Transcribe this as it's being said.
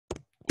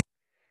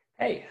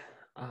Hey,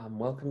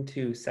 welcome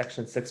to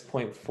section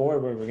 6.4, where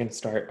we're going to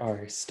start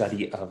our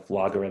study of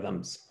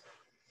logarithms.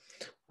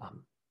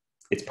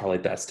 It's probably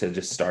best to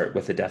just start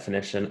with a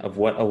definition of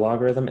what a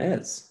logarithm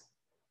is.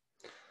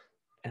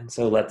 And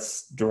so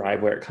let's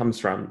derive where it comes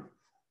from.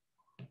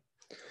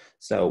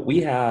 So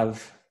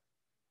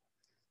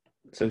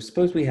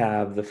suppose we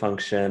have the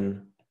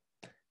function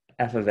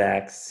f of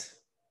x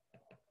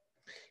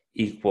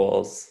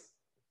equals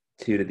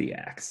 2 to the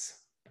x.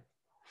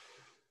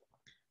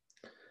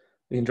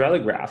 We can draw the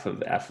graph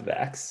of f of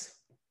x.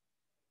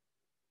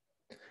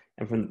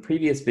 And from the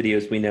previous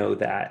videos, we know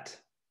that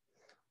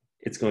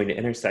it's going to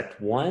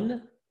intersect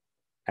 1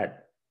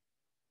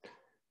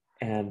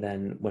 and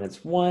then when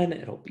it's 1,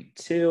 it'll be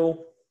 2.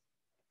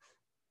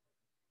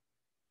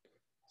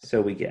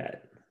 So we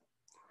get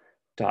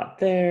dot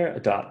there, a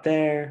dot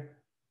there,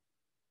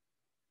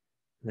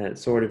 and then it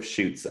sort of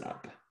shoots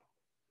up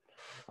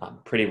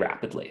pretty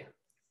rapidly.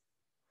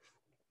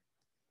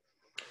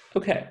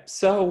 Okay,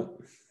 so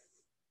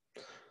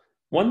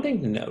one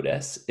thing to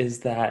notice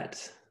is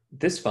that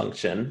this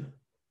function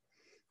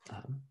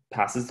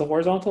passes the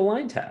horizontal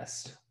line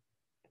test.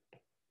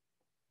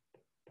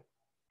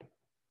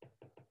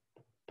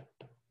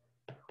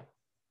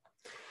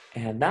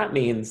 And that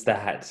means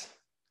that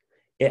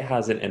it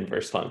has an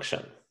inverse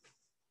function.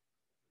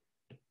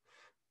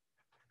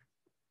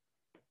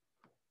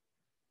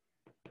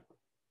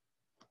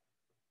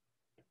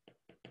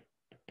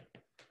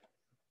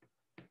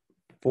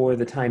 For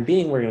the time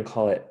being, we're going to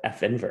call it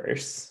f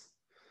inverse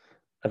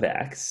of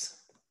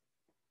x,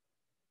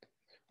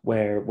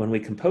 where when we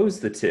compose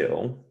the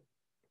two,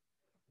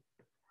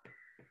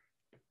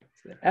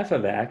 f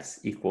of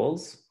x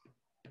equals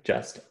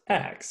just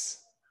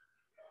x.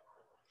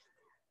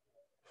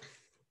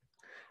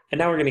 And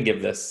now we're going to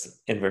give this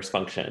inverse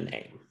function a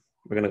name.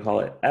 We're going to call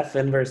it f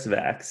inverse of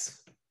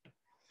x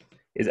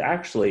is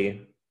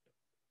actually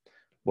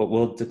what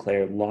we'll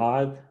declare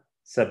log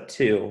sub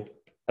 2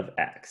 of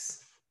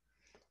x.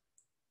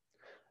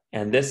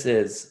 And this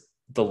is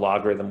the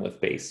logarithm with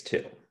base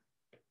 2.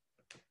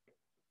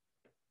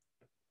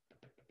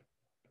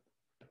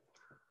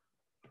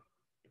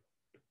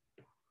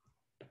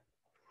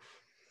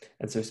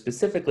 And so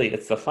specifically,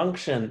 it's the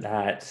function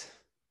that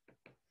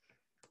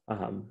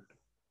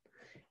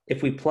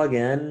if we plug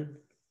in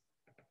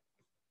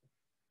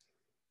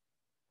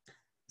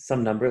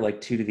some number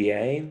like 2 to the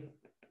a,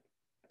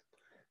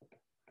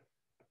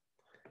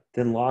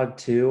 then log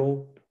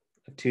 2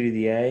 of 2 to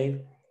the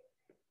a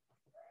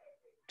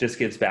just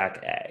gives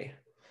back a.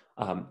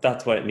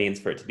 That's what it means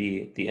for it to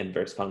be the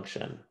inverse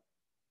function.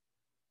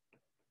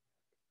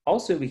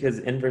 Also, because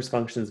inverse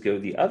functions go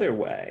the other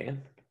way,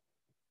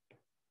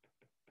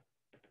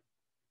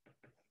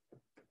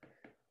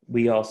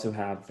 we also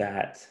have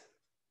that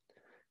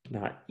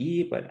not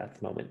e, but at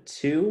the moment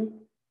 2,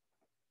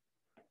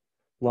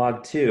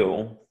 log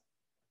 2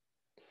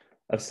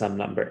 of some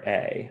number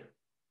a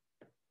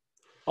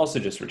also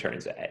just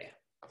returns a.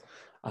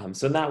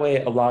 So in that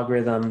way, a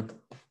logarithm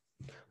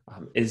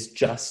is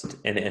just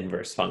an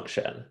inverse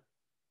function.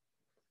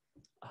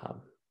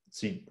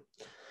 So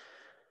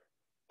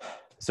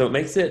it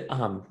makes it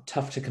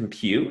tough to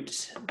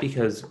compute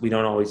because we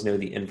don't always know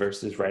the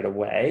inverses right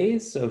away.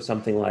 So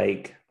something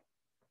like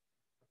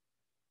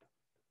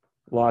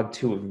log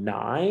 2 of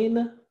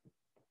 9,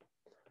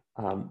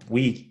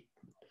 we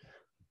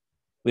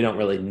don't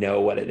really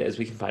know what it is.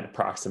 We can find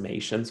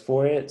approximations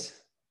for it.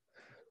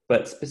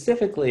 But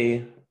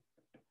specifically,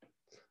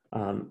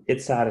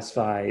 it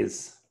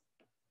satisfies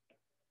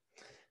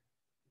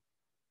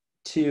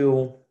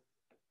 2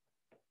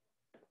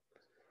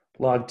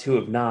 log 2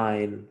 of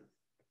 9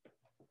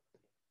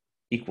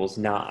 equals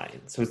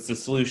 9. So it's the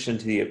solution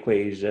to the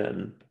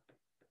equation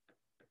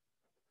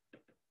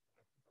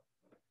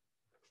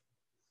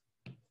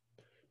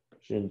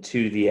and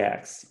 2 to the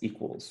x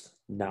equals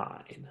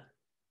 9.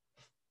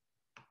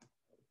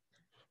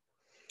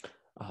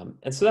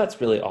 And so that's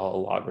really all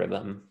a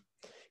logarithm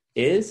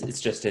is.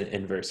 It's just an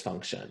inverse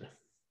function.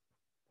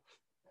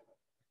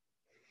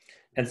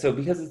 And so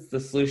because it's the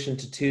solution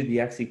to 2 to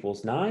the x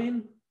equals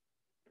 9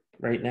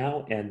 right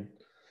now, and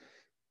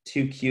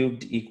 2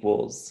 cubed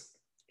equals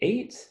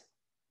 8,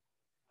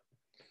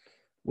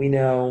 we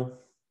know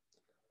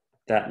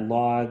that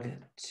log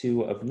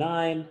 2 of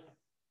 9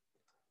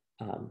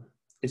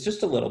 is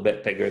just a little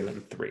bit bigger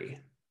than 3.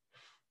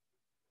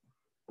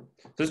 So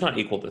it's not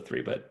equal to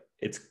 3, but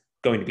it's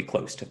going to be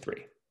close to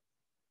 3.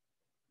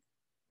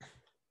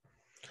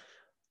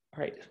 All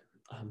right,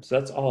 so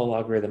that's all a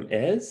logarithm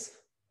is.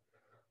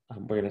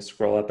 We're going to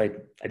scroll up. I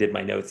did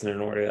my notes in an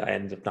order I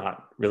ended up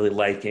not really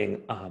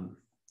liking, and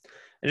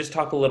just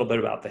talk a little bit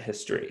about the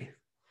history.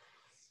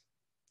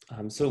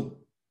 So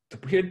the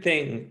weird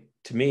thing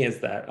to me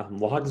is that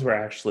logs were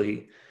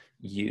actually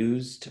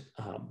used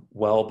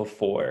well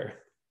before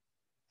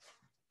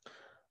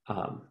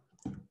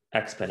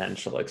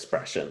exponential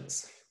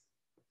expressions.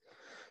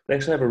 They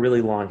actually have a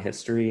really long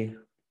history.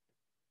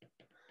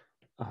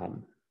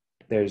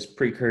 There's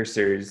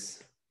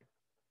precursors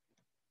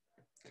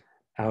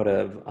out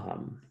of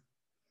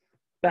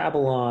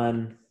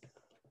Babylon,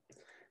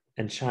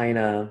 and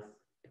China.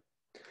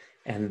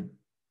 And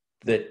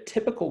the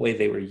typical way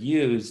they were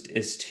used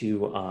is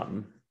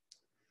to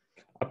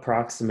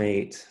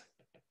approximate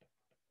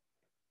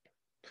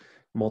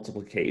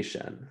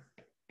multiplication.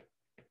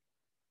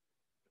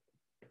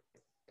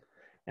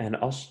 And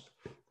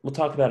we'll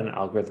talk about an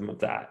algorithm of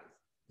that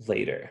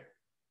later.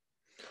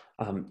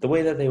 The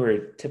way that they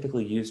were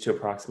typically used to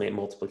approximate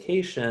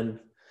multiplication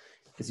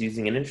is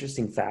using an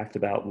interesting fact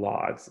about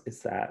logs,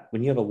 is that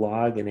when you have a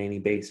log in any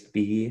base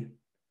b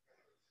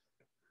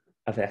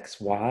of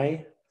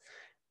xy,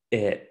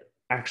 it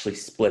actually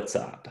splits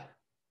up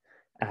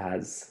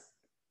as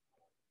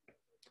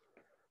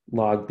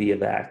log b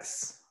of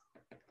x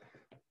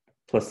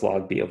plus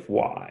log b of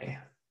y.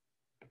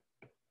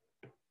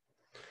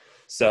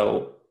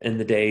 So in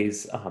the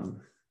days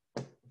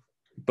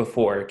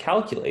before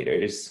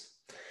calculators,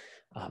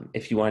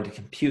 if you wanted to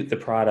compute the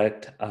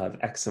product of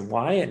x and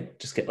y and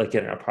just get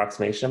an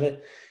approximation of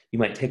it, you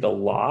might take a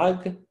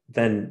log,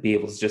 then be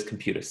able to just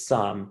compute a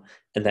sum,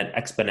 and then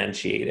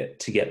exponentiate it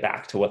to get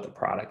back to what the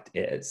product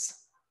is.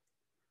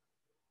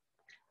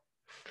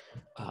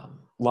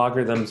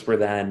 Logarithms were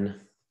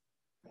then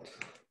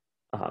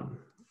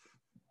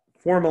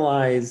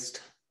formalized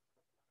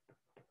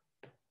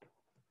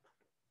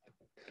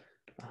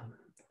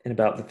in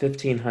about the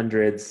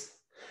 1500s,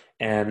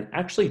 and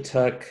actually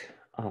took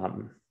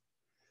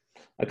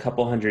a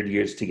couple hundred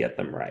years to get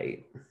them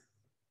right.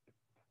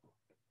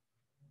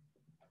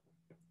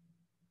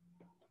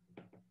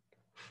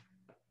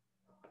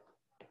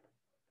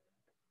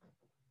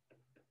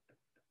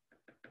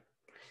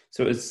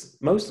 So it was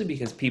mostly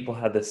because people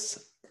had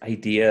this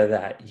idea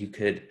that you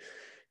could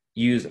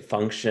use a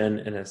function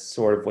in a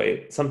sort of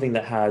way, something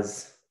that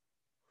has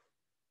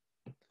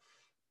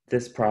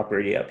this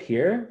property up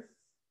here.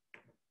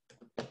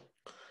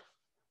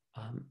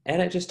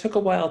 And it just took a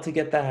while to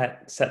get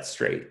that set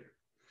straight.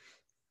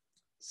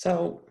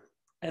 So,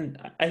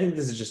 and I think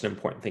this is just an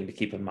important thing to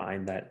keep in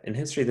mind, that in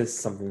history, this is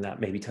something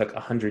that maybe took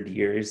 100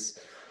 years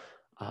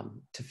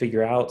to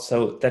figure out.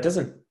 So that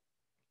doesn't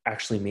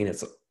actually mean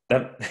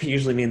that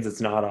usually means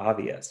it's not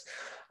obvious.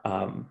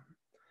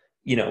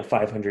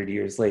 500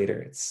 years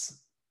later,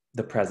 it's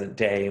the present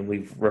day, and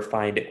we've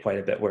refined it quite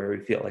a bit where we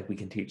feel like we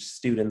can teach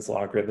students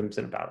logarithms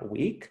in about a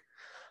week.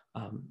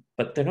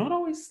 But they're not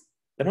always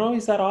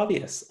that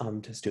obvious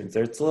to students.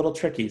 It's a little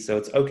tricky, so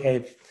it's okay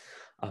if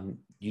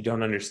you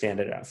don't understand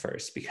it at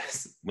first,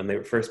 because when they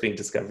were first being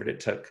discovered, it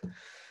took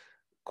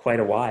quite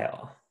a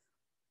while.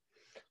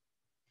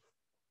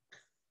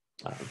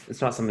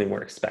 It's not something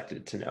we're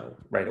expected to know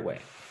right away.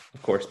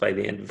 Of course, by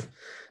the end of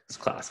this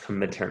class, come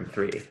midterm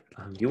 3,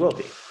 you will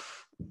be.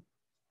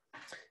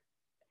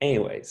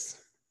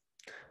 Anyways,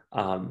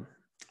 I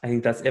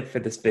think that's it for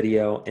this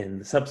video. In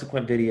the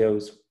subsequent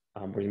videos,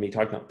 we're going to be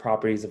talking about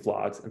properties of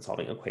logs and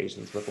solving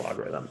equations with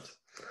logarithms.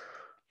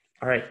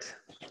 All right,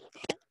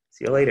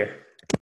 see you later.